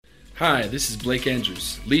Hi, this is Blake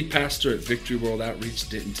Andrews, lead pastor at Victory World Outreach,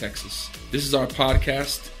 Denton, Texas. This is our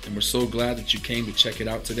podcast, and we're so glad that you came to check it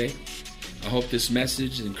out today. I hope this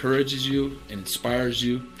message encourages you and inspires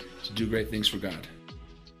you to do great things for God.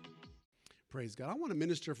 Praise God. I want to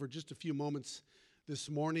minister for just a few moments this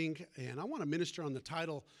morning, and I want to minister on the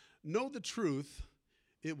title, Know the Truth,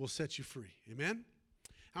 It Will Set You Free. Amen?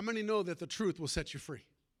 How many know that the truth will set you free?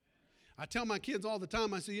 I tell my kids all the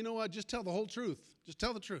time, I say, you know what, just tell the whole truth. Just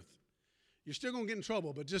tell the truth. You're still going to get in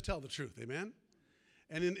trouble, but just tell the truth, amen?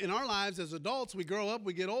 And in our lives as adults, we grow up,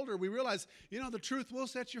 we get older, we realize, the truth will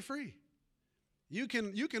set you free. You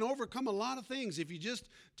can overcome a lot of things if you just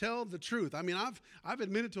tell the truth. I mean, I've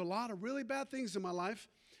admitted to a lot of really bad things in my life,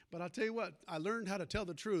 but I'll tell you what, I learned how to tell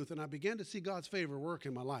the truth, and I began to see God's favor work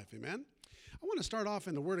in my life, amen? I want to start off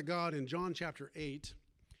in the Word of God in John chapter 8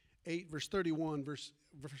 verse 31, verse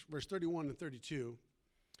 31 and 32.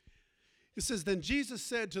 It says, Then Jesus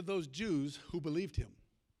said to those Jews who believed him,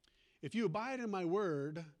 If you abide in my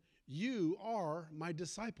word, you are my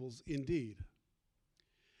disciples indeed.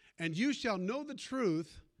 And you shall know the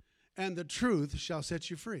truth, and the truth shall set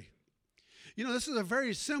you free. This is a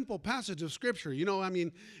very simple passage of Scripture.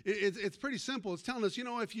 It's pretty simple. It's telling us,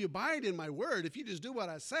 if you abide in my word, if you just do what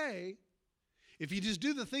I say, if you just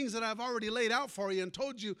do the things that I've already laid out for you and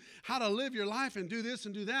told you how to live your life and do this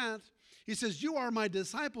and do that, he says, you are my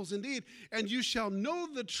disciples indeed, and you shall know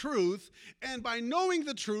the truth, and by knowing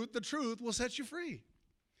the truth will set you free.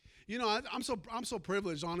 I'm so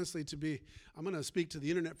privileged, honestly, I'm going to speak to the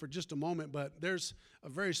internet for just a moment, but there's a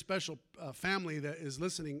very special family that is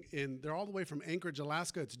listening they're all the way from Anchorage,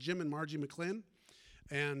 Alaska. It's Jim and Margie McClin.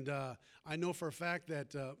 And I know for a fact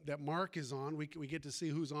that Mark is on. We get to see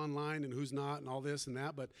who's online and who's not and all this and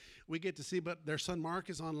that. But we get to see, but their son Mark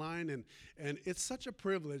is online. And it's such a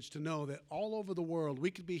privilege to know that all over the world,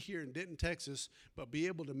 we could be here in Denton, Texas, but be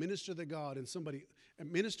able to minister the God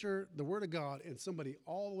and minister the Word of God and somebody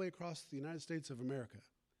all the way across the United States of America.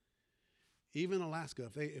 Even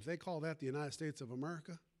Alaska, if they call that the United States of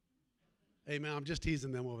America. Amen. I'm just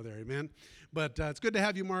teasing them over there. Amen. But it's good to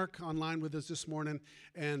have you, Mark, online with us this morning.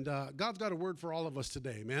 And God's got a word for all of us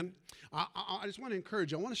today. Amen. I just want to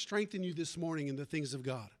encourage you. I want to strengthen you this morning in the things of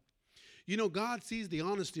God. God sees the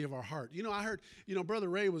honesty of our heart. I heard, Brother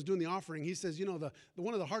Ray was doing the offering. He says,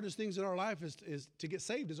 one of the hardest things in our life is to get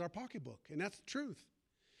saved is our pocketbook. And that's the truth.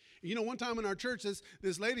 One time in our church,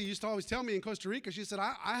 this lady used to always tell me in Costa Rica, she said,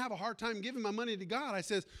 I have a hard time giving my money to God. I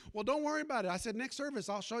says, well, don't worry about it. I said, next service,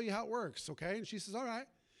 I'll show you how it works, okay? And she says, all right.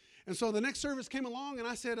 And so the next service came along, and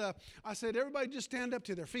I said, everybody just stand up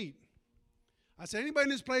to their feet. I said, anybody in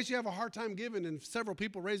this place, you have a hard time giving? And several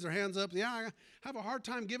people raised their hands up. Yeah, I have a hard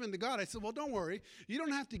time giving to God. I said, well, don't worry. You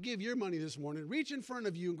don't have to give your money this morning. Reach in front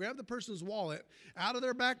of you and grab the person's wallet out of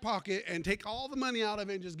their back pocket and take all the money out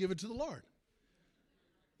of it and just give it to the Lord.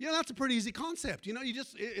 That's a pretty easy concept.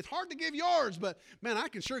 It's hard to give yours, but man, I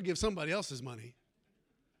can sure give somebody else's money.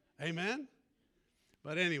 Amen?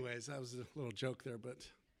 But anyways, that was a little joke there, but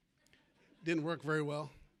didn't work very well.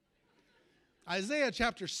 Isaiah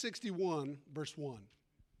chapter 61, verse 1.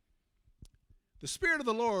 The Spirit of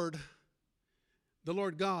the Lord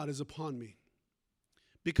God is upon me,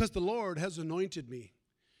 because the Lord has anointed me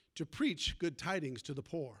to preach good tidings to the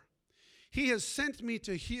poor. He has sent me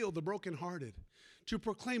to heal the brokenhearted, to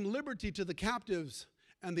proclaim liberty to the captives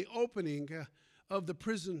and the opening of the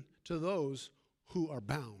prison to those who are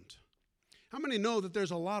bound. How many know that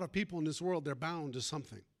there's a lot of people in this world, they're bound to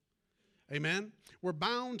something? Amen? We're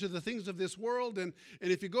bound to the things of this world. And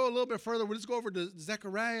if you go a little bit further, we'll just go over to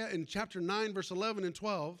Zechariah in chapter 9, verse 11 and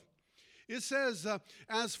 12. It says,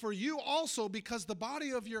 as for you also, because the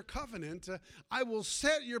body of your covenant, I will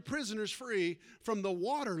set your prisoners free from the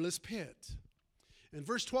waterless pit. And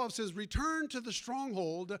verse 12 says, return to the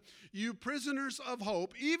stronghold, you prisoners of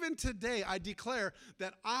hope. Even today I declare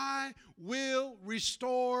that I will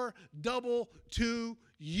restore double to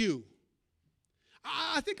you.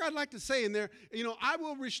 I think I'd like to say in there, I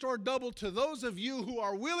will restore double to those of you who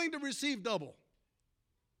are willing to receive double.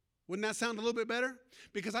 Wouldn't that sound a little bit better?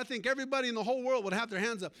 Because I think everybody in the whole world would have their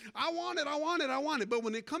hands up. I want it, I want it, I want it. But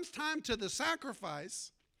when it comes time to the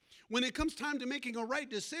sacrifice, when it comes time to making a right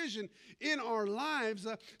decision in our lives,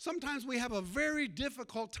 sometimes we have a very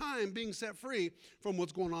difficult time being set free from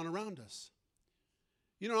what's going on around us.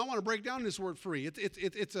 I want to break down this word free.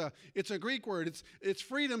 It's a Greek word. It's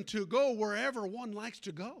freedom to go wherever one likes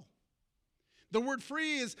to go. The word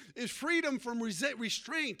free is freedom from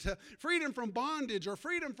restraint, freedom from bondage, or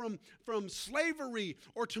freedom from slavery,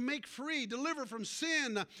 or to make free, deliver from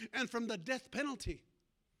sin and from the death penalty.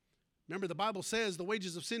 Remember, the Bible says the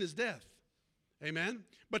wages of sin is death. Amen?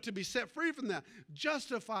 But to be set free from that,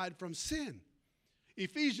 justified from sin.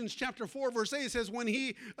 Ephesians chapter 4, verse 8 says, when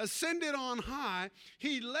he ascended on high,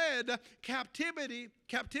 he led captivity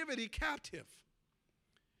captive.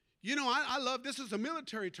 You know, I love, this is a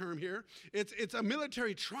military term here. It's a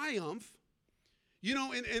military triumph. You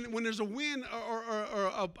know, and when there's a win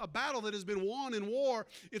or a battle that has been won in war,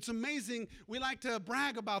 it's amazing. We like to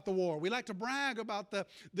brag about the war. We like to brag about the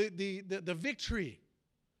victory.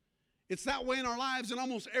 It's that way in our lives and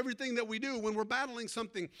almost everything that we do. When we're battling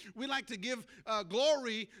something, we like to give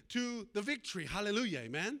glory to the victory. Hallelujah,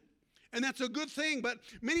 amen? And that's a good thing, but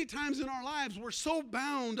many times in our lives, we're so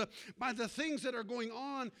bound by the things that are going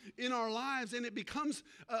on in our lives, and it becomes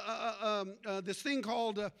this thing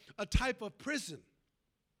called a type of prison.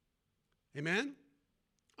 Amen?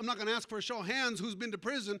 I'm not going to ask for a show of hands who's been to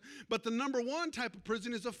prison, but the number one type of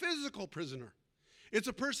prison is a physical prisoner. It's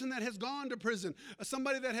a person that has gone to prison,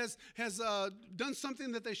 somebody that has done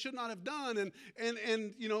something that they should not have done,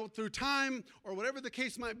 and you know, through time or whatever the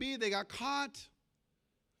case might be, they got caught,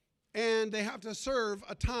 and they have to serve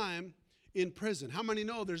a time in prison. How many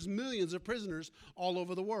know there's millions of prisoners all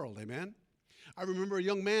over the world? Amen? I remember a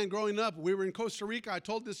young man growing up. We were in Costa Rica. I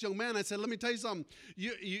told this young man, I said, let me tell you something.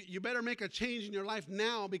 You better make a change in your life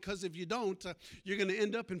now, because if you don't, you're going to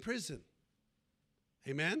end up in prison.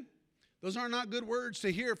 Amen? Those are not good words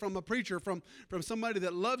to hear from a preacher, from somebody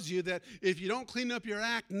that loves you, that if you don't clean up your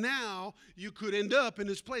act now, you could end up in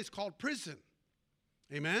this place called prison.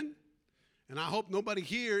 Amen? And I hope nobody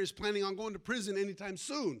here is planning on going to prison anytime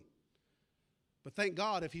soon. But thank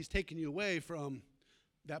God if he's taking you away from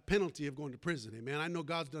that penalty of going to prison. Amen. I know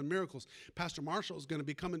God's done miracles. Pastor Marshall is going to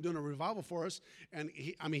be coming doing a revival for us. And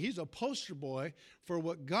he's a poster boy for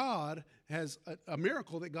what God has, a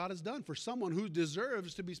miracle that God has done for someone who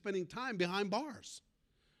deserves to be spending time behind bars.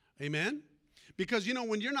 Amen. Because, you know,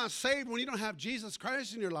 when you're not saved, when you don't have Jesus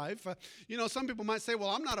Christ in your life, you know, some people might say, well,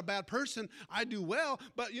 I'm not a bad person. I do well.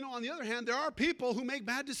 But, you know, on the other hand, there are people who make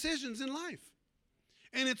bad decisions in life.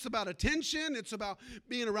 And it's about attention. It's about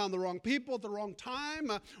being around the wrong people at the wrong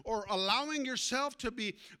time, or allowing yourself to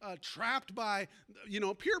be trapped by, you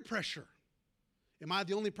know, peer pressure. Am I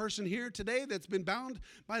the only person here today that's been bound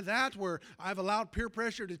by that, where I've allowed peer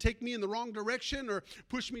pressure to take me in the wrong direction or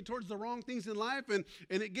push me towards the wrong things in life, and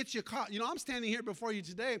it gets you caught? You know, I'm standing here before you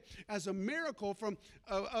today as a miracle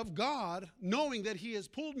of God, knowing that he has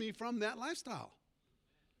pulled me from that lifestyle.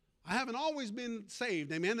 I haven't always been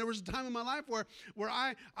saved, amen. There was a time in my life where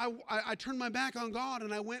I turned my back on God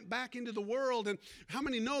and I went back into the world. And how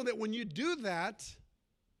many know that when you do that,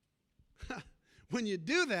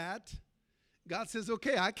 God says,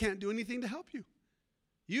 okay, I can't do anything to help you.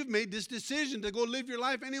 You've made this decision to go live your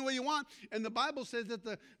life any way you want. And the Bible says that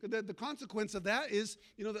the consequence of that is,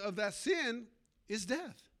 you know, of that sin is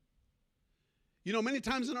death. You know, many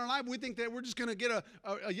times in our life, we think that we're just going to get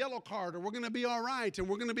a yellow card, or we're going to be all right, and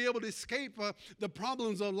we're going to be able to escape the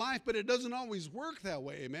problems of life, but it doesn't always work that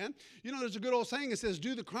way, amen? You know, there's a good old saying that says,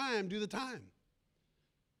 do the crime, do the time.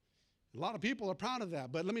 A lot of people are proud of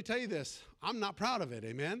that, but let me tell you this, I'm not proud of it,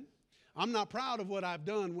 amen? I'm not proud of what I've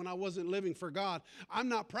done when I wasn't living for God. I'm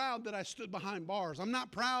not proud that I stood behind bars. I'm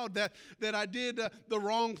not proud that I did the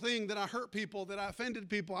wrong thing, that I hurt people, that I offended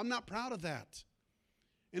people. I'm not proud of that.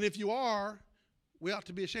 And if you are, we ought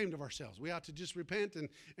to be ashamed of ourselves. We ought to just repent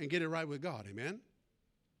and get it right with God, amen?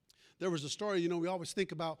 There was a story, you know, we always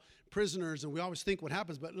think about prisoners and we always think what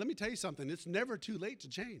happens, but let me tell you something. It's never too late to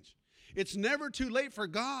change. It's never too late for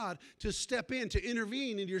God to step in, to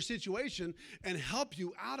intervene in your situation and help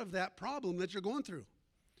you out of that problem that you're going through.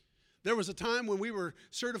 There was a time when we were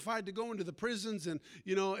certified to go into the prisons, and,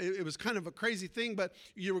 you know, it was kind of a crazy thing, but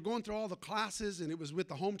you were going through all the classes, and it was with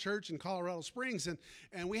the home church in Colorado Springs, and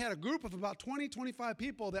we had a group of about 20, 25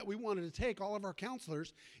 people that we wanted to take, all of our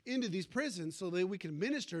counselors, into these prisons so that we could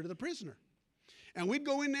minister to the prisoner. And we'd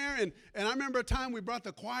go in there, and I remember a time we brought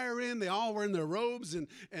the choir in. They all were in their robes, and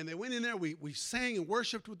they went in there. We sang and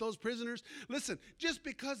worshiped with those prisoners. Listen, just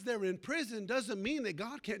because they're in prison doesn't mean that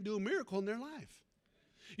God can't do a miracle in their life.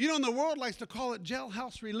 You know, and the world likes to call it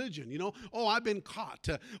jailhouse religion. You know, oh, I've been caught.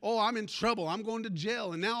 Oh, I'm in trouble. I'm going to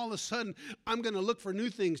jail. And now all of a sudden, I'm going to look for new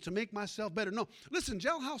things to make myself better. No, listen,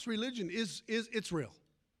 jailhouse religion it's real.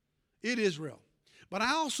 It is real. But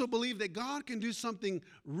I also believe that God can do something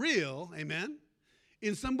real, amen,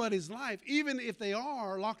 in somebody's life, even if they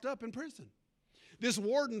are locked up in prison. This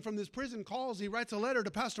warden from this prison he writes a letter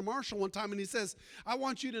to Pastor Marshall one time, and he says, I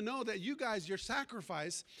want you to know that you guys, your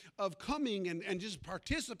sacrifice of coming and just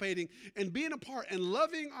participating and being a part and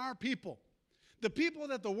loving our people, the people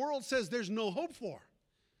that the world says there's no hope for.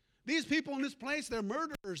 These people in this place, they're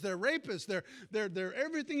murderers, they're rapists, they're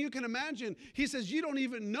everything you can imagine. He says, you don't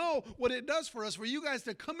even know what it does for us, for you guys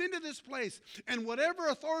to come into this place, and whatever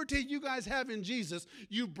authority you guys have in Jesus,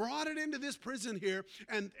 you brought it into this prison here,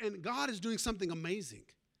 and God is doing something amazing.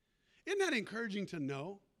 Isn't that encouraging to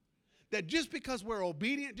know? That just because we're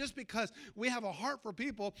obedient, just because we have a heart for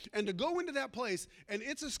people, and to go into that place, and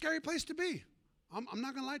it's a scary place to be. I'm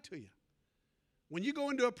not going to lie to you. When you go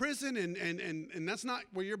into a prison and that's not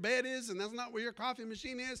where your bed is, and that's not where your coffee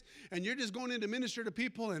machine is, and you're just going in to minister to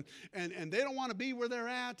people, and they don't want to be where they're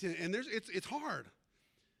at, and it's hard.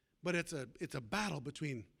 But it's a battle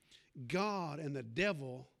between God and the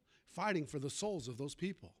devil fighting for the souls of those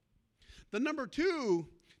people. The number 2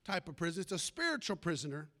 type of prison is a spiritual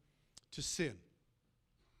prisoner to sin,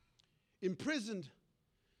 imprisoned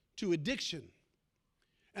to addiction,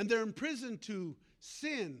 and they're imprisoned to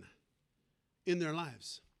sin in their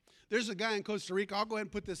lives. There's a guy in Costa Rica. I'll go ahead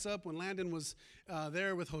and put this up. When Landon was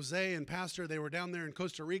there with Jose and Pastor, they were down there in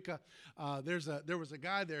Costa Rica. There was a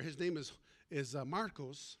guy there. His name is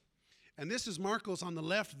Marcos. And this is Marcos on the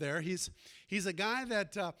left there. He's a guy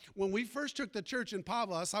that when we first took the church in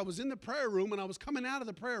Pavas, I was in the prayer room, and I was coming out of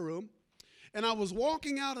the prayer room. And I was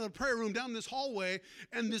walking out of the prayer room down this hallway,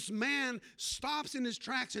 and this man stops in his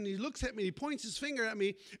tracks, and he looks at me, he points his finger at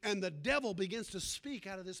me, and the devil begins to speak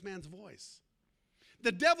out of this man's voice.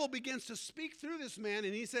 The devil begins to speak through this man,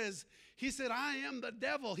 and he said, I am the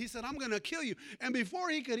devil. He said, I'm going to kill you. And before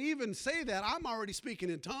he could even say that, I'm already speaking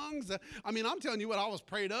in tongues. I'm telling you what, I was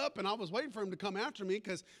prayed up, and I was waiting for him to come after me,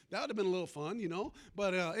 because that would have been a little fun, you know.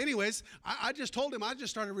 But anyways, I just told him, I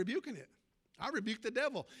just started rebuking it. I rebuked the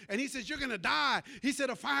devil. And he says, you're going to die. He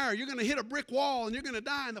said, a fire. You're going to hit a brick wall, and you're going to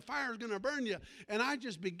die, and the fire is going to burn you. And I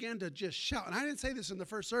just began to just shout. And I didn't say this in the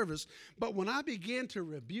first service, but when I began to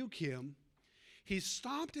rebuke him, he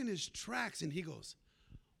stopped in his tracks, and he goes,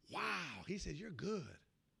 wow. He said, you're good.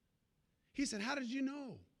 He said, how did you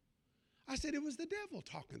know? I said, it was the devil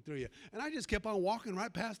talking through you. And I just kept on walking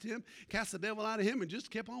right past him, cast the devil out of him, and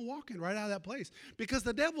just kept on walking right out of that place. Because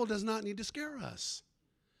the devil does not need to scare us.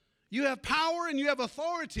 You have power and you have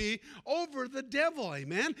authority over the devil,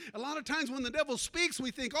 amen? A lot of times when the devil speaks,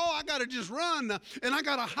 we think, oh, I got to just run, and I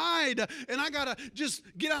got to hide, and I got to just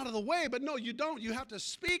get out of the way. But no, you don't. You have to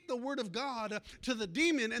speak the word of God to the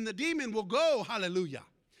demon, and the demon will go, hallelujah.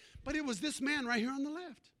 But it was this man right here on the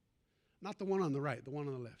left. Not the one on the right, the one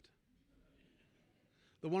on the left.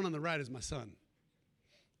 The one on the right is my son.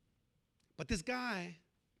 But this guy,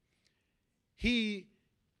 he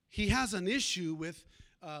has an issue with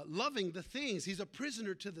loving the things. He's a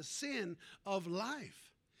prisoner to the sin of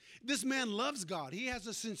life. This man loves God. He has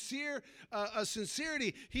a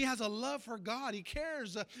sincerity. He has a love for God. He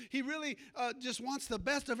cares. He really just wants the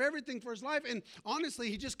best of everything for his life. And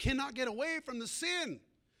honestly, he just cannot get away from the sin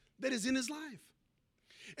that is in his life.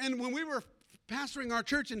 And when we were pastoring our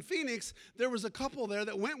church in Phoenix, there was a couple there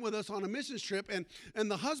that went with us on a missions trip, and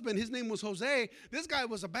the husband, his name was Jose. This guy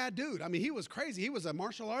was a bad dude. I mean, he was crazy. He was a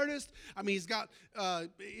martial artist. I mean, he's got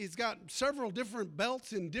several different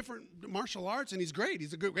belts in different martial arts, and he's great.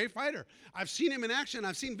 He's a great fighter. I've seen him in action.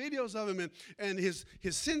 I've seen videos of him and his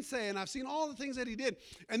sensei, and I've seen all the things that he did.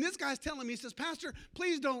 And this guy's telling me, he says, Pastor,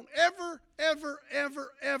 please don't ever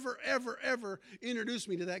introduce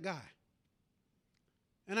me to that guy.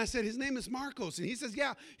 And I said, his name is Marcos. And he says,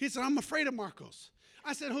 yeah. He said, I'm afraid of Marcos.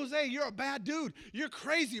 I said, Jose, you're a bad dude. You're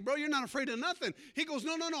crazy, bro. You're not afraid of nothing. He goes,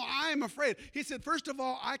 no, I am afraid. He said, first of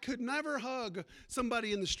all, I could never hug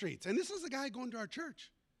somebody in the streets. And this is a guy going to our church.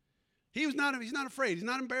 He's not afraid. He's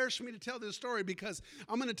not embarrassed for me to tell this story, because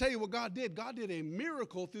I'm going to tell you what God did. God did a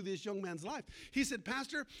miracle through this young man's life. He said,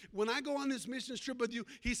 Pastor, when I go on this mission trip with you,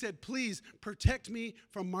 he said, please protect me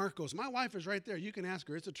from Marcos. My wife is right there. You can ask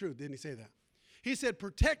her. It's the truth. Didn't he say that? He said,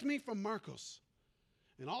 protect me from Marcos.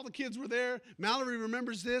 And all the kids were there. Mallory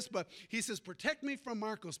remembers this, but he says, protect me from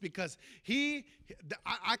Marcos, because I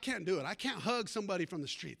can't do it. I can't hug somebody from the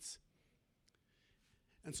streets.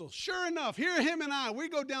 And so sure enough, here him and we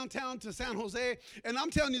go downtown to San Jose, and I'm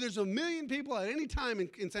telling you, there's 1 million people at any time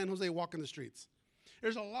in San Jose walking the streets.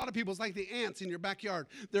 There's a lot of people. It's like the ants in your backyard.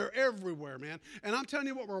 They're everywhere, man. And I'm telling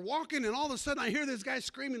you what, we're walking, and all of a sudden I hear this guy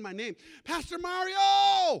screaming my name, Pastor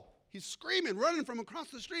Mario! He's screaming, running from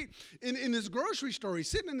across the street in this grocery store. He's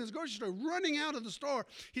sitting in this grocery store, running out of the store.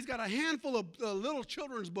 He's got a handful of little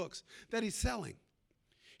children's books that he's selling.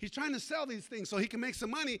 He's trying to sell these things so he can make some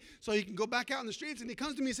money, so he can go back out in the streets. And he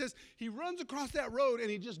comes to me and says, he runs across that road, and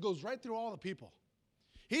he just goes right through all the people.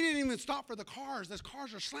 He didn't even stop for the cars. Those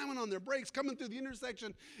cars are slamming on their brakes, coming through the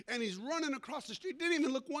intersection, and he's running across the street. Didn't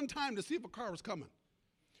even look one time to see if a car was coming.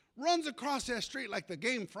 runs across that street like the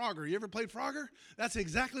game Frogger. You ever played Frogger? That's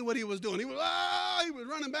exactly what he was doing. He was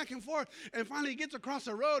running back and forth, and finally he gets across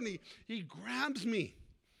the road, and he grabs me.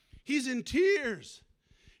 He's in tears.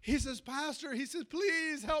 He says, Pastor, he says,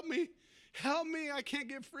 please help me. Help me. I can't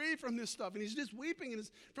get free from this stuff. And he's just weeping, and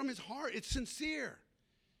it's from his heart. It's sincere.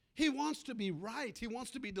 He wants to be right. He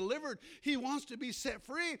wants to be delivered. He wants to be set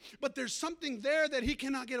free. But there's something there that he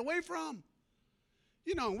cannot get away from.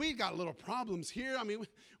 You know, we got little problems here. I mean,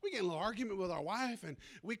 we get in a little argument with our wife, and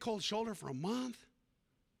we cold shoulder for a month.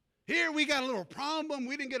 Here we got a little problem.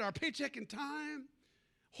 We didn't get our paycheck in time.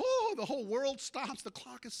 Oh, the whole world stops. The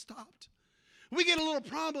clock has stopped. We get a little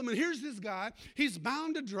problem, and here's this guy. He's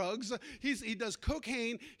bound to drugs. He does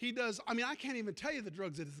cocaine. I can't even tell you the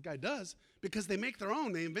drugs that this guy does because they make their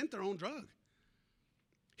own. They invent their own drug.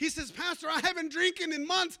 He says, Pastor, I haven't drinking in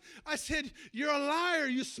months. I said, you're a liar.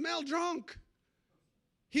 You smell drunk.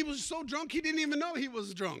 He was so drunk, he didn't even know he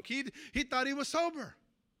was drunk. He thought he was sober.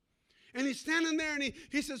 And he's standing there, and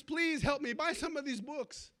he says, please help me buy some of these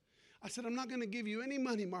books. I said, I'm not going to give you any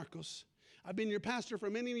money, Marcos. I've been your pastor for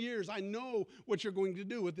many years. I know what you're going to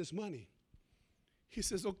do with this money. He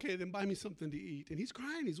says, okay, then buy me something to eat. And he's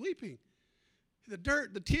crying. He's weeping.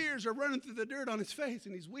 The tears are running through the dirt on his face,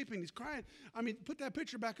 and he's weeping. He's crying. I mean, put that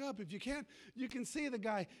picture back up if you can. You can see the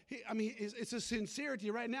guy. It's a sincerity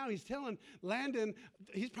right now. He's telling Landon,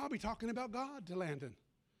 he's probably talking about God to Landon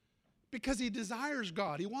because he desires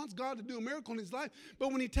God. He wants God to do a miracle in his life.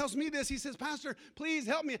 But when he tells me this, he says, Pastor, please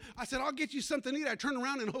help me. I said, I'll get you something to eat. I turn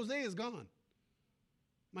around, and Jose is gone.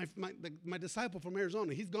 My disciple from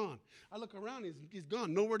Arizona, he's gone. I look around, he's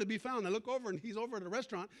gone, nowhere to be found. I look over, and he's over at a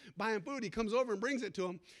restaurant buying food. He comes over and brings it to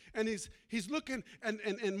him, and he's looking,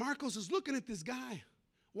 and Marcos is looking at this guy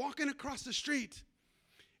walking across the street,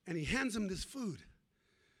 and he hands him this food.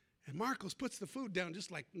 And Marcos puts the food down just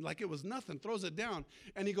like it was nothing, throws it down,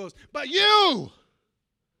 and he goes, but you!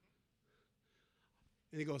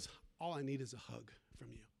 And he goes, all I need is a hug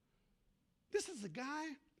from you. This is a guy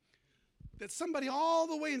that somebody all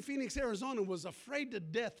the way in Phoenix, Arizona was afraid to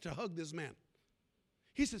death to hug this man.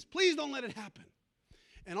 He says, please don't let it happen.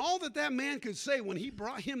 And all that man could say when he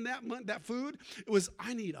brought him that food, it was,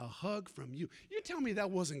 I need a hug from you. You tell me that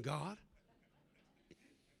wasn't God.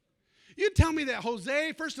 You tell me that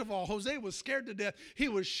Jose, first of all, Jose was scared to death. He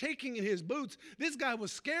was shaking in his boots. This guy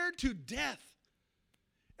was scared to death.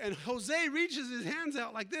 And Jose reaches his hands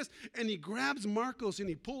out like this, and he grabs Marcos, and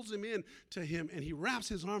he pulls him in to him, and he wraps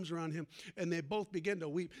his arms around him, and they both begin to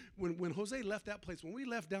weep. When Jose left that place, when we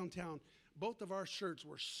left downtown, both of our shirts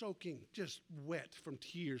were soaking, just wet from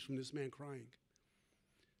tears from this man crying.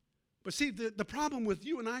 But see, the problem with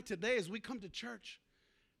you and I today is we come to church,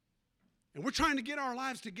 and we're trying to get our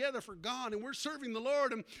lives together for God, and we're serving the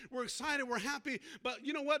Lord, and we're excited, we're happy. But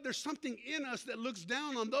you know what? There's something in us that looks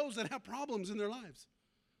down on those that have problems in their lives.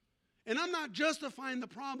 And I'm not justifying the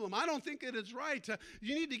problem. I don't think it is right.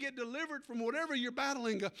 You need to get delivered from whatever you're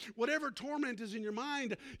battling, whatever torment is in your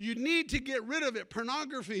mind. You need to get rid of it.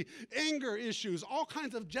 Pornography, anger issues, all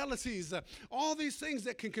kinds of jealousies, all these things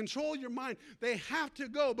that can control your mind. They have to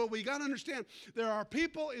go. But we got to understand there are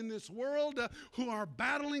people in this world who are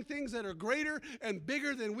battling things that are greater and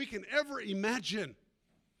bigger than we can ever imagine.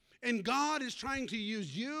 And God is trying to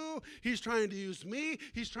use you. He's trying to use me.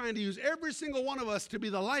 He's trying to use every single one of us to be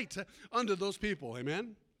the light unto those people.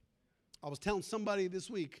 Amen? I was telling somebody this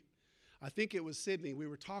week, I think it was Sydney. We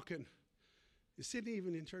were talking. Is Sydney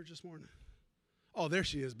even in church this morning? Oh, there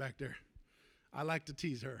she is back there. I like to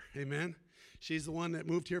tease her. Amen? She's the one that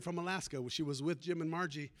moved here from Alaska. She was with Jim and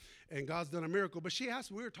Margie, and God's done a miracle. But she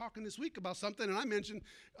asked, we were talking this week about something, and I mentioned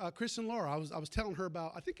Chris and Laura. I was telling her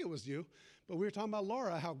about, I think it was you, but we were talking about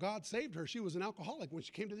Laura, how God saved her. She was an alcoholic when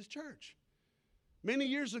she came to this church many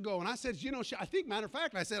years ago. And I said, matter of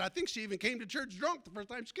fact, I think she even came to church drunk the first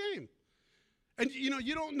time she came. And,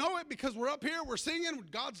 you don't know it because we're up here, we're singing,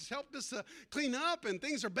 God's helped us clean up, and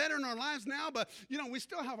things are better in our lives now. But, we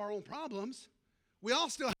still have our own problems. We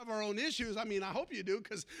all still have our own issues. I hope you do,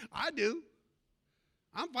 because I do.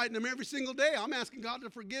 I'm fighting them every single day. I'm asking God to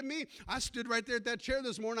forgive me. I stood right there at that chair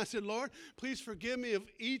this morning. I said, Lord, please forgive me of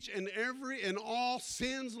each and every and all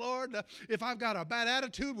sins, Lord. If I've got a bad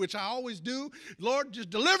attitude, which I always do, Lord,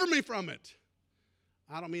 just deliver me from it.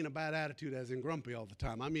 I don't mean a bad attitude as in grumpy all the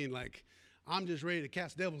time. I mean like I'm just ready to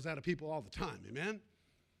cast devils out of people all the time. Amen?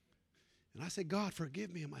 And I said, God,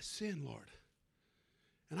 forgive me of my sin, Lord.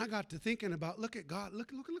 And I got to thinking about, look at God.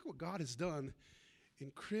 Look what God has done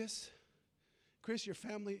in Chris. Chris, your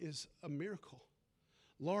family is a miracle.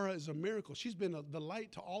 Laura is a miracle. She's been the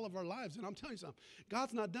light to all of our lives. And I'm telling you something,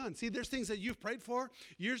 God's not done. See, there's things that you've prayed for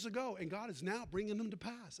years ago, and God is now bringing them to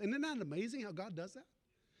pass. And isn't that amazing how God does that?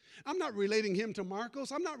 I'm not relating him to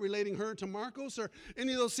Marcos. I'm not relating her to Marcos or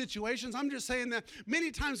any of those situations. I'm just saying that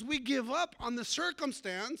many times we give up on the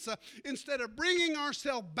circumstance instead of bringing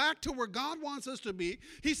ourselves back to where God wants us to be.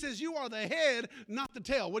 He says, you are the head, not the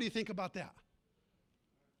tail. What do you think about that?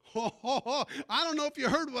 I don't know if you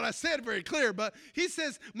heard what I said very clear, but he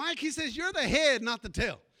says, Mike, he says, you're the head, not the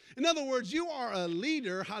tail. In other words, you are a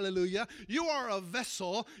leader, hallelujah. You are a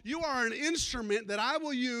vessel. You are an instrument that I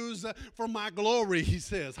will use for my glory, he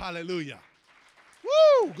says, hallelujah.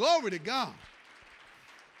 Woo, glory to God.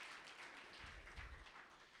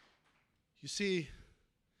 You see,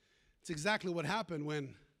 it's exactly what happened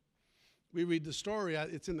when we read the story.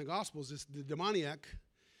 It's in the Gospels. It's the demoniac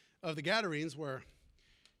of the Gadarenes where,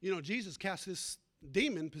 Jesus cast this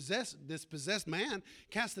possessed man,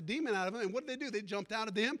 cast the demon out of him. And what did they do? They jumped out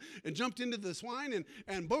of them and jumped into the swine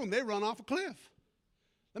and boom, they run off a cliff.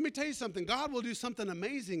 Let me tell you something. God will do something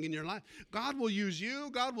amazing in your life. God will use you.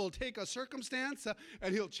 God will take a circumstance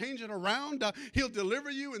and he'll change it around. He'll deliver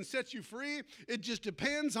you and set you free. It just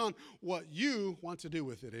depends on what you want to do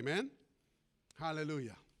with it. Amen?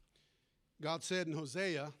 Hallelujah. God said in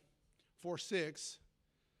Hosea 4:6,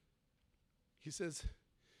 he says,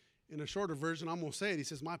 in a shorter version, I'm going to say it. He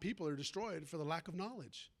says, my people are destroyed for the lack of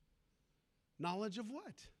knowledge. Knowledge of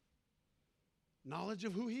what? Knowledge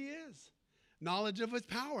of who he is. Knowledge of his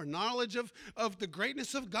power. Knowledge of the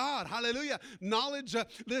greatness of God. Hallelujah. Knowledge.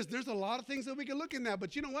 There's a lot of things that we can look in that.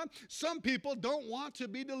 But you know what? Some people don't want to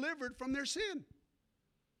be delivered from their sin.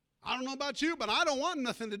 I don't know about you, but I don't want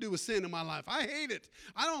nothing to do with sin in my life. I hate it.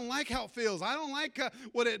 I don't like how it feels. I don't like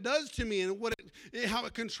what it does to me and how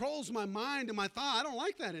it controls my mind and my thought. I don't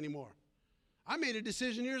like that anymore. I made a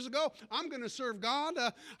decision years ago. I'm going to serve God.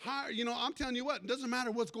 I'm telling you what, it doesn't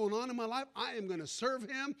matter what's going on in my life. I am going to serve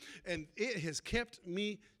him, and it has kept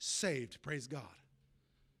me saved. Praise God.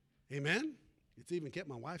 Amen? It's even kept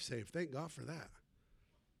my wife saved. Thank God for that.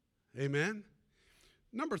 Amen?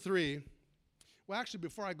 Number 3. Well, actually,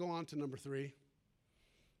 before I go on to number 3,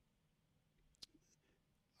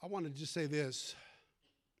 I want to just say this.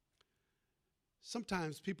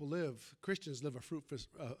 Sometimes Christians live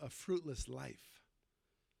a fruitless life.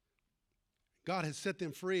 God has set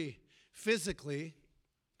them free physically,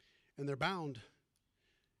 and they're bound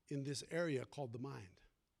in this area called the mind.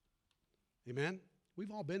 Amen?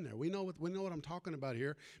 We've all been there. We know what I'm talking about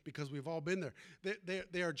here because we've all been there.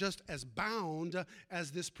 They are just as bound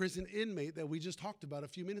as this prison inmate that we just talked about a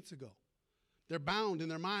few minutes ago. They're bound in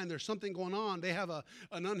their mind. There's something going on. They have an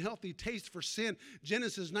unhealthy taste for sin.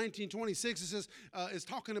 Genesis 19:26, it says, is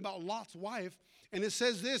talking about Lot's wife. And it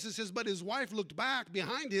says this, it says, but his wife looked back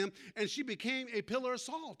behind him and she became a pillar of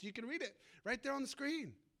salt. You can read it right there on the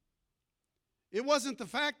screen. It wasn't the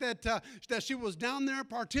fact that she was down there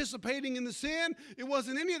participating in the sin. It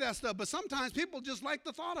wasn't any of that stuff. But sometimes people just like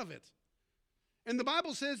the thought of it. And the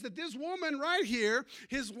Bible says that this woman right here,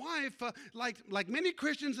 his wife, like many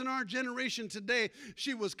Christians in our generation today,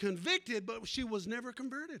 she was convicted, but she was never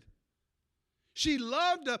converted. She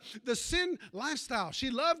loved the sin lifestyle. She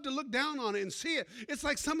loved to look down on it and see it. It's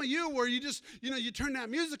like some of you where you just, you turn that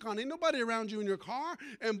music on. Ain't nobody around you in your car.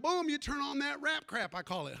 And boom, you turn on that rap crap, I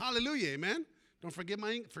call it. Hallelujah, amen? Don't forget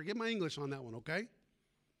my English on that one, okay?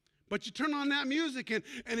 But you turn on that music, and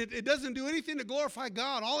it doesn't do anything to glorify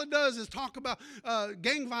God. All it does is talk about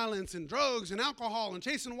gang violence and drugs and alcohol and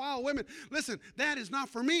chasing wild women. Listen, that is not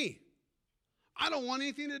for me. I don't want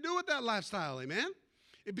anything to do with that lifestyle, amen?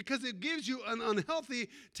 Because it gives you an unhealthy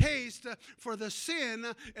taste for the sin,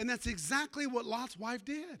 and that's exactly what Lot's wife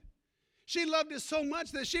did. She loved it so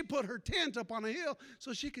much that she put her tent up on a hill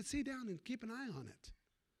so she could see down and keep an eye on it.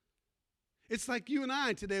 It's like you and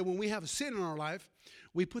I today, when we have a sin in our life,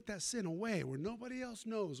 we put that sin away where nobody else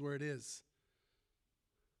knows where it is.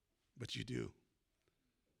 But you do.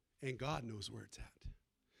 And God knows where it's at.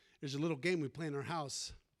 There's a little game we play in our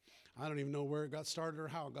house. I don't even know where it got started or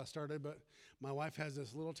how it got started, but my wife has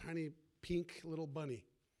this little tiny pink little bunny.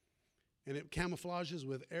 And it camouflages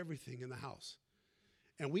with everything in the house.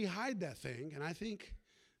 And we hide that thing, and I think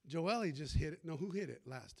Joelle just hit it. No, who hit it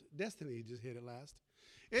last? Destiny just hit it last.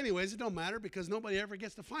 Anyways, it don't matter because nobody ever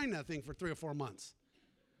gets to find that thing for 3 or 4 months.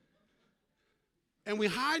 And we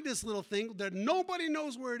hide this little thing that nobody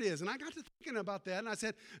knows where it is. And I got to thinking about that, and I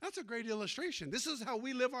said, that's a great illustration. This is how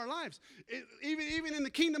we live our lives, even in the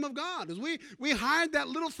kingdom of God, is we hide that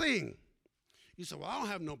little thing. You say, well, I don't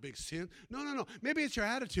have no big sin. No. Maybe it's your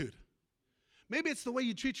attitude. Maybe it's the way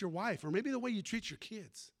you treat your wife, or maybe the way you treat your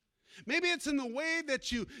kids. Maybe it's in the way that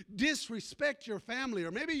you disrespect your family,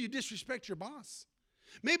 or maybe you disrespect your boss.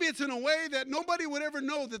 Maybe it's in a way that nobody would ever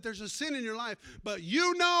know that there's a sin in your life, but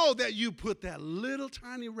you know that you put that little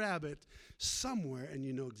tiny rabbit somewhere and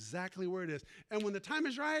you know exactly where it is. And when the time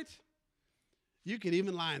is right, you can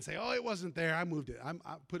even lie and say, oh, it wasn't there. I moved it. I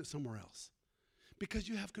put it somewhere else. Because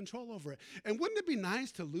you have control over it. And wouldn't it be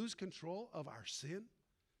nice to lose control of our sin?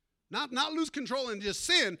 Not lose control and just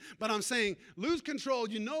sin, but I'm saying lose control.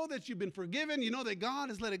 You know that you've been forgiven. You know that God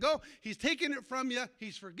has let it go. He's taken it from you.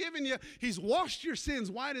 He's forgiven you. He's washed your sins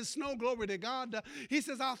white as snow. Glory to God. He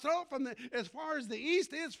says, I'll throw it from as far as the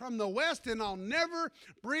east is from the west, and I'll never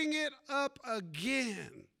bring it up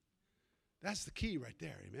again. That's the key right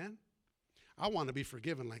there, amen? I want to be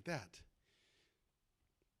forgiven like that.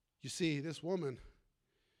 You see, this woman,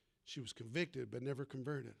 she was convicted but never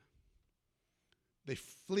converted. They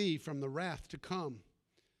flee from the wrath to come,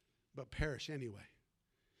 but perish anyway.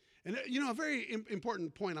 And a very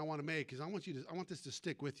important point I want to make is I want this to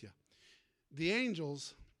stick with you. The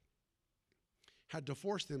angels had to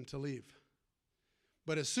force them to leave.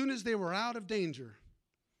 But as soon as they were out of danger,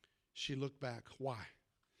 she looked back. Why?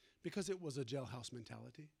 Because it was a jailhouse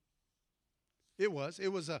mentality. It was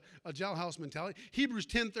a jailhouse mentality. Hebrews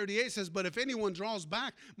 10:38 says, but if anyone draws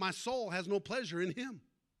back, my soul has no pleasure in him.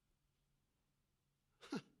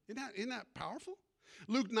 Isn't that powerful?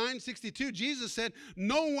 Luke 9:62, Jesus said,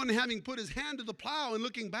 no one having put his hand to the plow and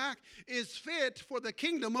looking back is fit for the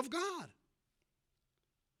kingdom of God.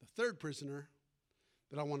 The third prisoner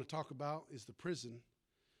that I want to talk about is the prison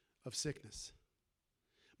of sickness.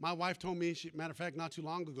 My wife told me, matter of fact, not too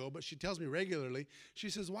long ago, but she tells me regularly, she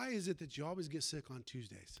says, why is it that you always get sick on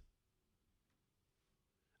Tuesdays?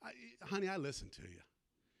 Honey, I listen to you.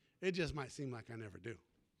 It just might seem like I never do.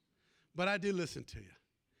 But I do listen to you.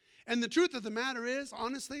 And the truth of the matter is,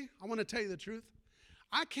 honestly, I want to tell you the truth.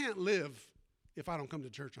 I can't live if I don't come to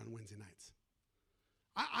church on Wednesday nights.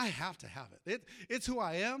 I have to have it. It's who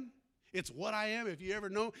I am. It's what I am. If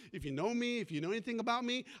you know me, if you know anything about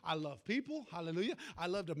me, I love people. Hallelujah. I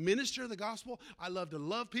love to minister the gospel. I love to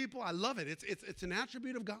love people. I love it. It's an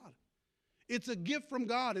attribute of God. It's a gift from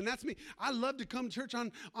God, and that's me. I love to come to church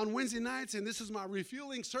on Wednesday nights, and this is my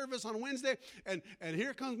refueling service on Wednesday, and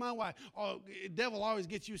here comes my wife. Oh, devil always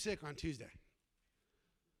gets you sick on Tuesday.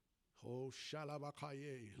 Oh,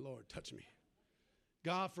 shalabakaye, Lord, touch me.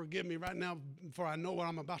 God, forgive me right now before I know what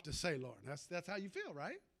I'm about to say, Lord. That's how you feel,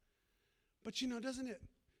 right? But doesn't it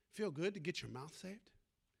feel good to get your mouth saved?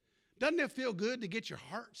 Doesn't it feel good to get your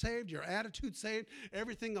heart saved, your attitude saved,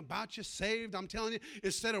 everything about you saved? I'm telling you,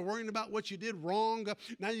 instead of worrying about what you did wrong,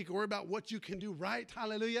 now you can worry about what you can do right.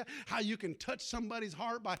 Hallelujah. How you can touch somebody's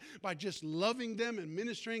heart by just loving them and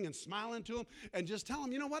ministering and smiling to them and just tell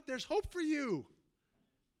them, you know what, there's hope for you.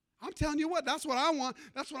 I'm telling you what, that's what I want.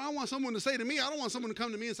 That's what I want someone to say to me. I don't want someone to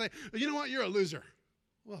come to me and say, you know what, you're a loser.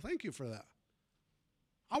 Well, thank you for that.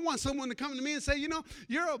 I want someone to come to me and say,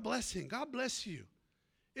 you're a blessing. God bless you.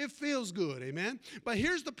 It feels good, amen? But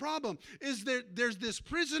here's the problem, is there's this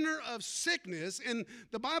prisoner of sickness, and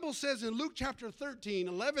the Bible says in Luke chapter 13,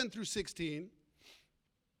 11 through 16,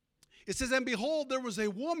 it says, and behold, there was a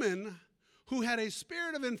woman who had a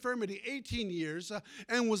spirit of infirmity 18 years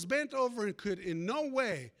and was bent over and could in no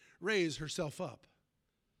way raise herself up.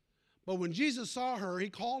 But when Jesus saw her, he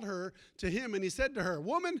called her to him, and he said to her,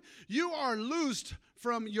 woman, you are loosed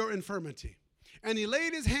from your infirmity. And he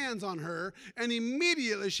laid his hands on her, and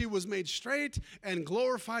immediately she was made straight and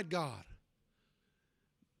glorified God.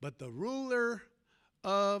 But the ruler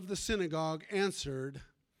of the synagogue answered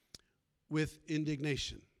with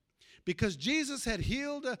indignation, because Jesus had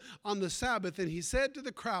healed on the Sabbath, and he said to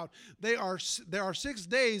the crowd, there are 6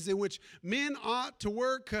 days in which men ought to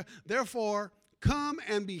work, therefore come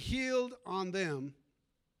and be healed on them,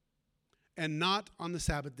 and not on the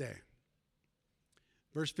Sabbath day.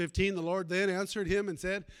 Verse 15, the Lord then answered him and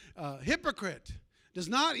said, hypocrite, does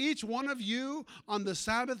not each one of you on the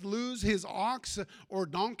Sabbath loose his ox or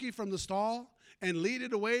donkey from the stall and lead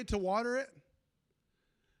it away to water it?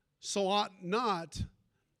 So ought not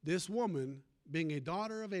this woman, being a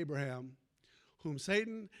daughter of Abraham, whom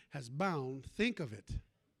Satan has bound, think of it,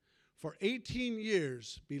 for 18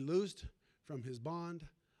 years be loosed from his bond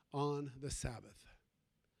on the Sabbath.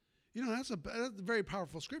 That's a very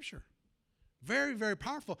powerful scripture. Very, very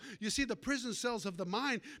powerful. You see, the prison cells of the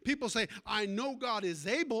mind, people say, I know God is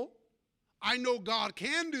able. I know God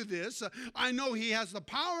can do this. I know he has the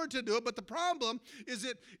power to do it. But the problem is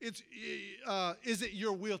is it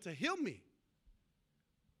your will to heal me?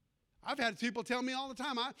 I've had people tell me all the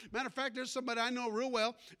time. Matter of fact, there's somebody I know real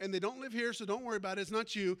well, and they don't live here, so don't worry about it. It's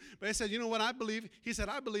not you. But they said, you know what I believe? He said,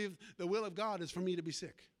 I believe the will of God is for me to be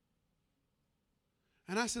sick.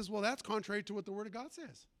 And I says, well, that's contrary to what the Word of God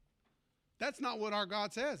says. That's not what our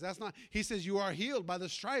God says. That's not. He says you are healed by the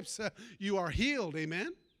stripes. You are healed.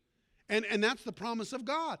 Amen. And that's the promise of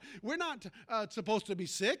God. We're not supposed to be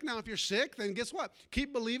sick. Now, if you're sick, then guess what?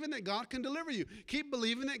 Keep believing that God can deliver you. Keep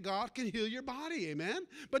believing that God can heal your body. Amen.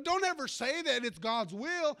 But don't ever say that it's God's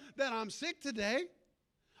will that I'm sick today.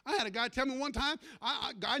 I had a guy tell me one time,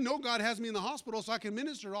 I know God has me in the hospital so I can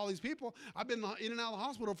minister to all these people. I've been in and out of the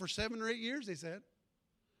hospital for 7 or 8 years, they said.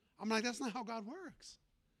 I'm like, that's not how God works.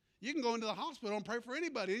 You can go into the hospital and pray for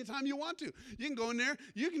anybody anytime you want to. You can go in there.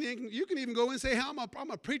 You can even go in and say, hey,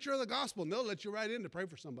 I'm a preacher of the gospel, and they'll let you right in to pray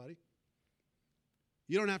for somebody.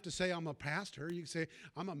 You don't have to say I'm a pastor. You can say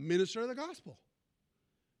I'm a minister of the gospel.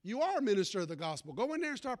 You are a minister of the gospel. Go in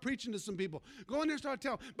there and start preaching to some people. Go in there and start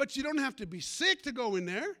telling. But you don't have to be sick to go in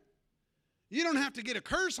there. You don't have to get a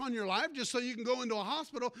curse on your life just so you can go into a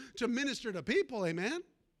hospital to minister to people. Amen?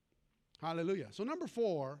 Hallelujah. So number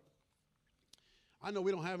 4, I know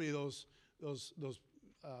we don't have any of those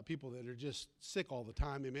people that are just sick all the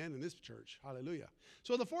time, amen, in this church. Hallelujah.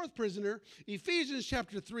 So the 4th prisoner, Ephesians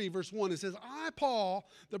chapter 3, verse 1, it says, I, Paul,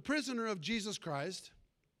 the prisoner of Jesus Christ.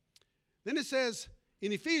 Then it says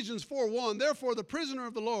in Ephesians 4:1, therefore the prisoner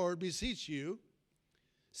of the Lord beseech you.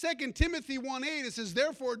 2 Timothy 1:8, it says,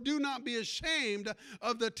 therefore do not be ashamed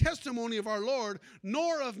of the testimony of our Lord,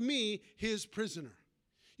 nor of me, his prisoner.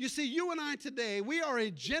 You see, you and I today, we are a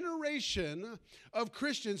generation of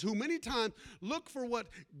Christians who many times look for what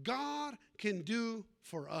God can do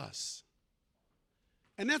for us.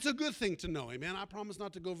 And that's a good thing to know, amen. I promise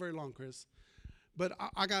not to go very long, Chris. But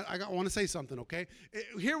I want to say something, okay?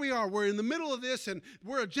 Here we are. We're in the middle of this, and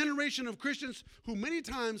we're a generation of Christians who many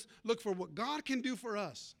times look for what God can do for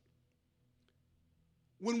us,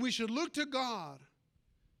 when we should look to God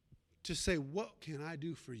to say, what can I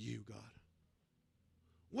do for you, God?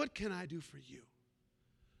 What can I do for you?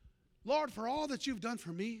 Lord, for all that you've done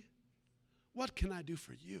for me, what can I do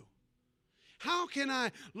for you? How can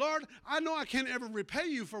I, Lord, I know I can't ever repay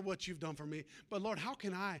you for what you've done for me, but Lord, how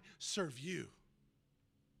can I serve you?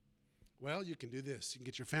 Well, you can do this. You can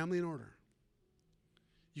get your family in order.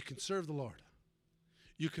 You can serve the Lord.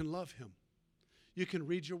 You can love him. You can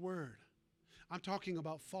read your word. I'm talking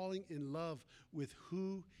about falling in love with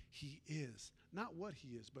who he is. Not what he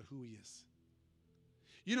is, but who he is.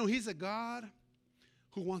 You know, he's a God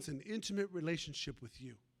who wants an intimate relationship with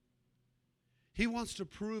you. He wants to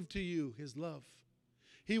prove to you his love.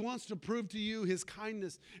 He wants to prove to you his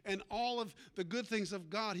kindness and all of the good things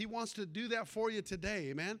of God. He wants to do that for you today,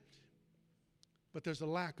 amen? But there's a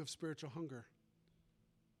lack of spiritual hunger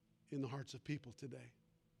in the hearts of people today.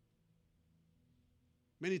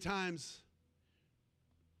 Many times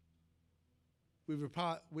we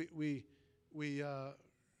rely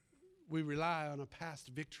on a past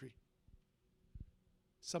victory,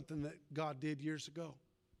 something that God did years ago,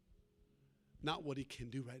 not what he can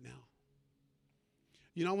do right now.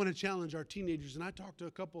 You know, I want to challenge our teenagers, and I talked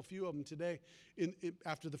to a few of them today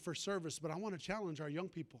after the first service, but I want to challenge our young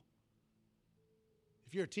people.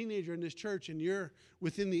 If you're a teenager in this church and you're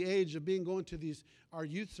within the age of going to our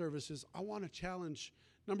youth services, I want to challenge,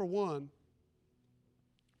 number 1,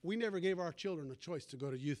 we never gave our children a choice to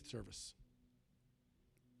go to youth service.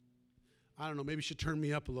 I don't know, maybe you should turn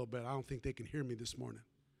me up a little bit. I don't think they can hear me this morning.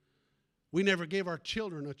 We never gave our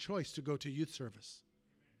children a choice to go to youth service.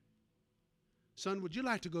 Son, would you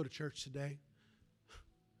like to go to church today?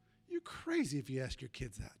 You're crazy if you ask your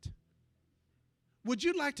kids that. Would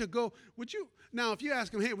you like to go? Now, if you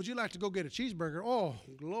ask them, hey, would you like to go get a cheeseburger? Oh,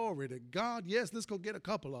 glory to God. Yes, let's go get a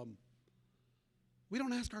couple of them. We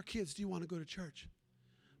don't ask our kids, do you want to go to church?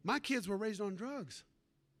 My kids were raised on drugs.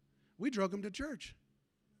 We drug them to church.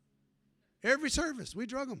 Every service, we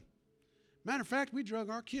drug them. Matter of fact, we drug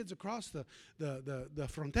our kids across the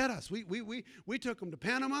fronteras. We took them to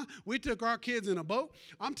Panama. We took our kids in a boat.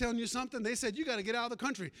 I'm telling you something. They said, you got to get out of the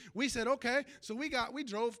country. We said, okay. So we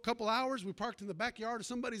drove a couple hours. We parked in the backyard of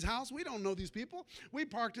somebody's house. We don't know these people. We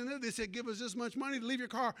parked in there. They said, give us this much money to leave your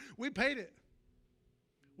car. We paid it.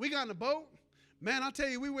 We got in a boat. Man, I'll tell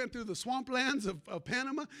you, we went through the swamplands of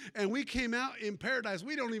Panama, and we came out in paradise.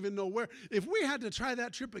 We don't even know where. If we had to try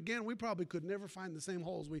that trip again, we probably could never find the same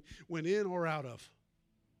holes we went in or out of.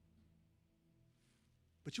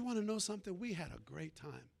 But you want to know something? We had a great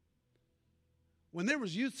time. When there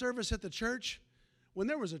was youth service at the church, when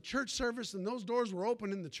there was a church service and those doors were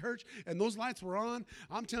open in the church and those lights were on,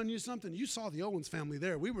 I'm telling you something, you saw the Owens family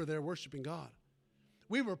there. We were there worshiping God.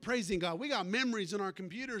 We were praising God. We got memories in our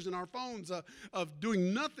computers and our phones of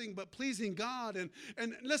doing nothing but pleasing God. And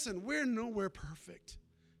listen, we're nowhere perfect.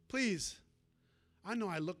 Please, I know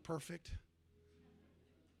I look perfect,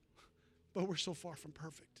 but we're so far from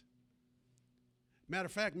perfect. Matter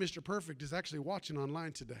of fact, Mr. Perfect is actually watching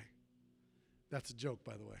online today. That's a joke,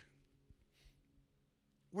 by the way.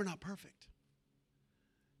 We're not perfect.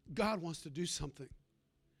 God wants to do something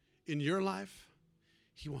in your life.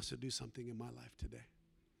 He wants to do something in my life today.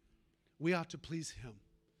 We ought to please Him.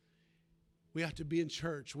 We ought to be in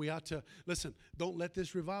church. We ought to, listen, don't let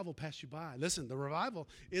this revival pass you by. Listen, the revival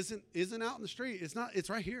isn't out in the street. It's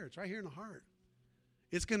right here. It's right here in the heart.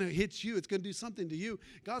 It's going to hit you. It's going to do something to you.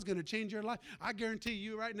 God's going to change your life. I guarantee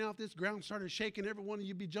you right now, if this ground started shaking, every one of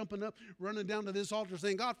you be jumping up, running down to this altar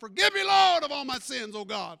saying, God, forgive me, Lord, of all my sins, oh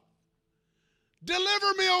God.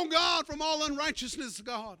 Deliver me, oh God, from all unrighteousness,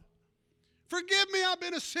 God. Forgive me, I've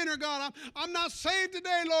been a sinner, God. I'm not saved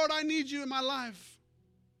today, Lord. I need you in my life.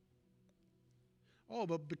 Oh,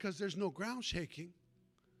 but because there's no ground shaking,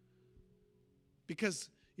 because,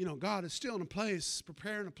 God is still in a place,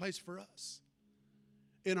 preparing a place for us.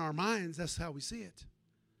 In our minds, that's how we see it.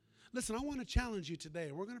 Listen, I want to challenge you today,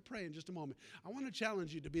 and we're going to pray in just a moment. I want to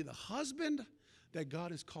challenge you to be the husband that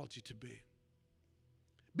God has called you to be.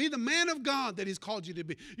 Be the man of God that He's called you to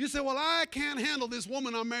be. You say, well, I can't handle this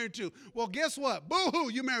woman I'm married to. Well, guess what?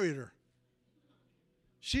 Boo-hoo, you married her.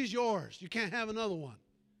 She's yours. You can't have another one.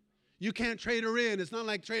 You can't trade her in. It's not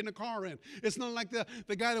like trading a car in. It's not like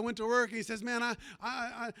the guy that went to work and he says, man,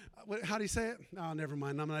 how do you say it? Oh, never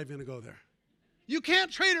mind. I'm not even going to go there. You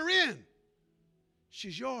can't trade her in.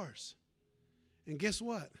 She's yours. And guess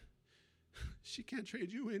what? She can't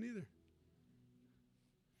trade you in either.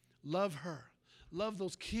 Love her. Love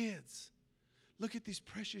those kids. Look at these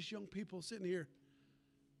precious young people sitting here.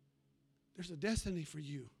 There's a destiny for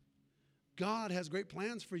you. God has great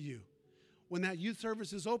plans for you. When that youth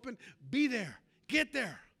service is open, be there. Get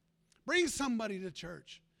there. Bring somebody to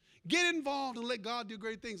church. Get involved and let God do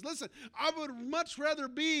great things. Listen, I would much rather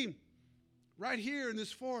be right here in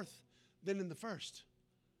this fourth than in the first.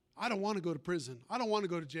 I don't want to go to prison. I don't want to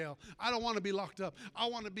go to jail. I don't want to be locked up. I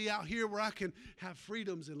want to be out here where I can have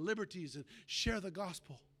freedoms and liberties and share the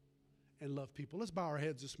gospel and love people. Let's bow our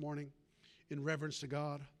heads this morning in reverence to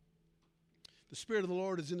God. The Spirit of the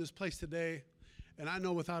Lord is in this place today, and I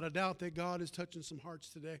know without a doubt that God is touching some hearts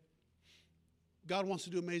today. God wants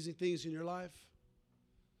to do amazing things in your life.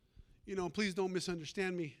 Please don't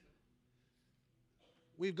misunderstand me.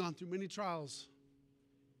 We've gone through many trials,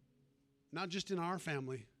 not just in our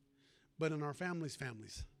family, but in our families'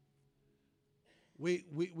 families. We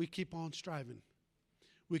keep on striving.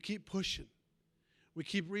 We keep pushing. We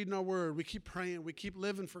keep reading our word. We keep praying. We keep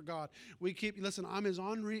living for God. Listen, I'm as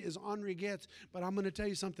ornery gets, but I'm going to tell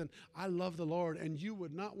you something. I love the Lord, and you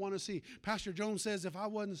would not want to see. Pastor Jones says if I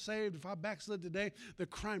wasn't saved, if I backslid today, the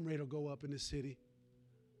crime rate will go up in this city.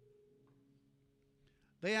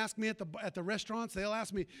 They ask me at the restaurants, they'll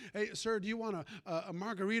ask me, hey, sir, do you want a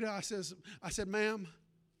margarita? I said, ma'am,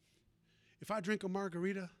 if I drink a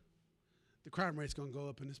margarita, the crime rate's going to go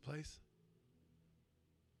up in this place.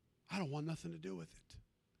 I don't want nothing to do with it.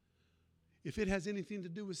 If it has anything to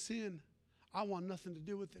do with sin, I want nothing to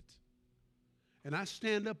do with it. And I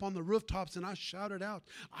stand up on the rooftops and I shout it out.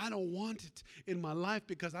 I don't want it in my life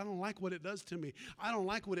because I don't like what it does to me. I don't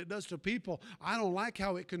like what it does to people. I don't like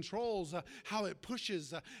how it controls, how it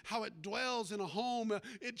pushes, how it dwells in a home.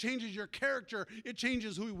 It changes your character. It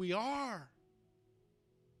changes who we are.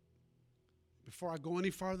 Before I go any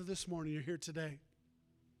farther this morning, you're here today.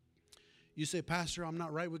 You say, Pastor, I'm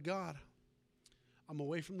not right with God. I'm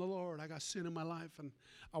away from the Lord. I got sin in my life, and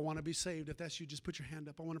I want to be saved. If that's you, just put your hand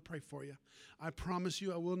up. I want to pray for you. I promise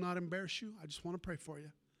you I will not embarrass you. I just want to pray for you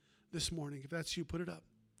this morning. If that's you, put it up.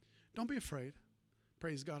 Don't be afraid.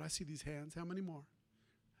 Praise God. I see these hands. How many more?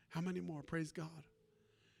 How many more? Praise God.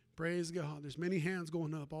 Praise God. There's many hands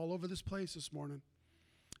going up all over this place this morning.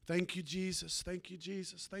 Thank you, Jesus. Thank you,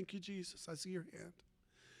 Jesus. Thank you, Jesus. I see your hand.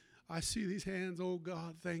 I see these hands. Oh,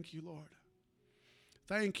 God. Thank you, Lord.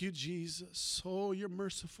 Thank you, Jesus. Oh, you're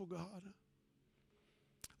merciful, God.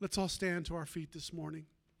 Let's all stand to our feet this morning.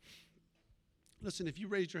 Listen, if you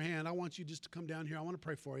raised your hand, I want you just to come down here. I want to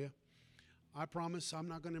pray for you. I promise I'm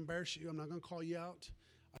not going to embarrass you. I'm not going to call you out.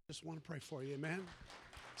 I just want to pray for you. Amen.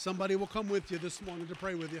 Somebody will come with you this morning to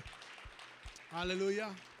pray with you. Hallelujah.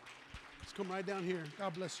 Just come right down here.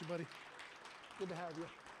 God bless you, buddy. Good to have you.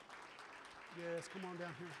 Yes, come on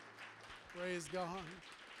down here. Praise God.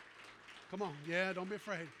 Come on. Yeah, don't be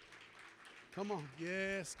afraid. Come on.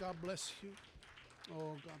 Yes, God bless you.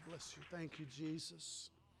 Oh, God bless you. Thank you,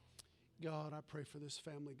 Jesus. God, I pray for this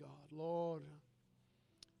family, God. Lord,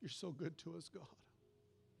 you're so good to us, God.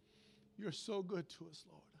 You're so good to us,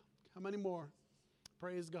 Lord. How many more?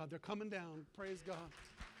 Praise God. They're coming down. Praise God.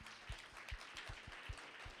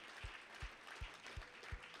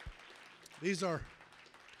 These are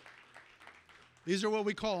These are what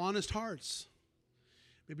we call honest hearts.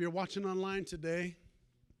 Maybe you're watching online today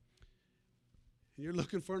and you're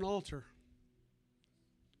looking for an altar.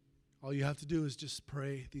 All you have to do is just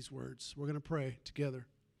pray these words. We're going to pray together.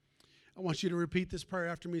 I want you to repeat this prayer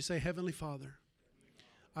after me. Say, Heavenly Father,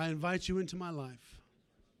 I invite you into my life.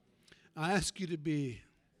 I ask you to be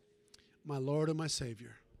my Lord and my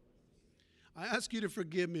Savior. I ask you to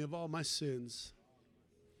forgive me of all my sins.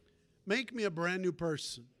 Make me a brand new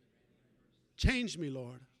person. Change me,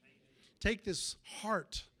 Lord. Take this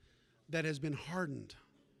heart that has been hardened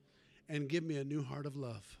and give me a new heart of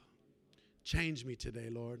love. Change me today,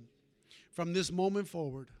 Lord. From this moment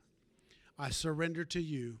forward, I surrender to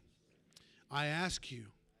you. I ask you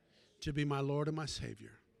to be my Lord and my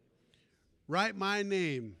Savior. Write my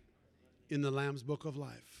name in the Lamb's Book of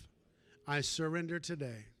Life. I surrender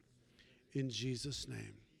today in Jesus'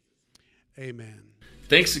 name. Amen.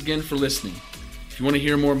 Thanks again for listening. If you want to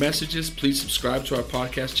hear more messages, please subscribe to our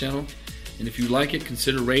podcast channel. And if you like it,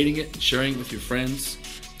 consider rating it and sharing it with your friends.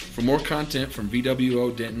 For more content from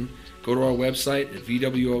VWO Denton, go to our website at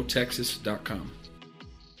vwotexas.com.